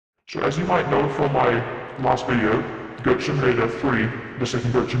So as you might know from my last video, Goat Simulator 3, the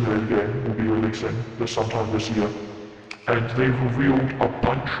second Goat Simulator game, will be releasing this sometime this year. And they've revealed a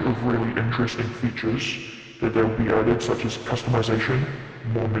bunch of really interesting features that they'll be added, such as customization,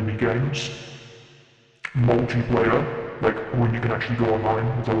 more mini-games, multiplayer, like when you can actually go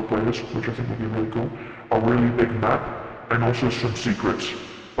online with other players, which I think will be really cool, a really big map, and also some secrets.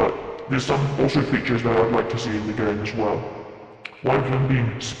 But there's some also features that I'd like to see in the game as well. One of them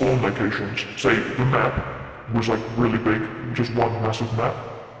being spawn locations. Say the map was like really big, just one massive map,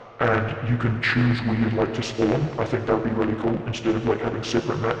 and you can choose where you'd like to spawn. I think that would be really cool, instead of like having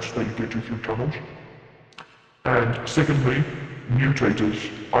separate maps that you get to through tunnels. And secondly,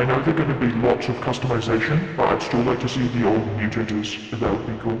 mutators. I know there are going to be lots of customization, but I'd still like to see the old mutators, if that would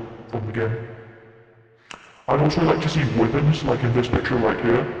be cool, from the game. I'd also like to see weapons, like in this picture right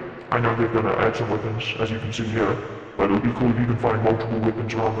here. I know they're going to add some weapons, as you can see here, but it would be cool if you can find multiple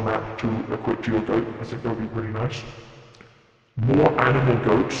weapons around the map to equip to your goat. I think that would be pretty nice. More animal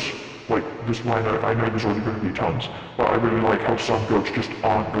goats, like this rhino. I know there's already going to be tons, but I really like how some goats just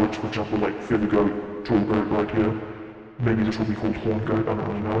aren't goats. For example, like feather goat, tall goat right here. Maybe this will be called horn goat, I don't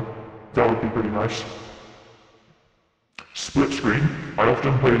really know. That would be pretty nice. Split screen. I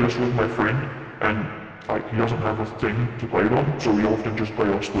often play this with my friend, and he doesn't have a thing to play it on, so we often just play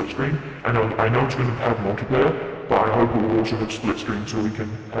on split screen. And I know it's going to have multiplayer, but I hope it will also have split screen so we can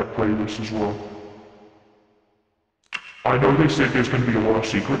play this as well. I know they said there's going to be a lot of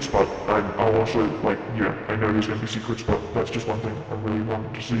secrets, but I'll also, I know there's going to be secrets, but that's just one thing I really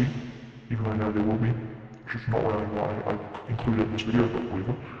want to see, even though I know there will be, which is not really why I included in this video, but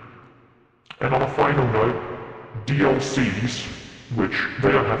whatever. And on a final note, DLCs, which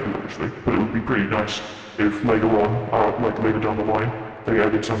they don't have to obviously, but it would be pretty nice if later on, later down the line, they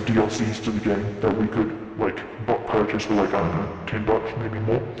added some DLCs to the game that we could purchase for like, I don't know, $10, maybe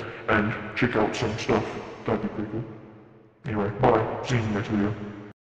more, and check out some stuff. That'd be pretty cool. Anyway, bye. See you in the next video.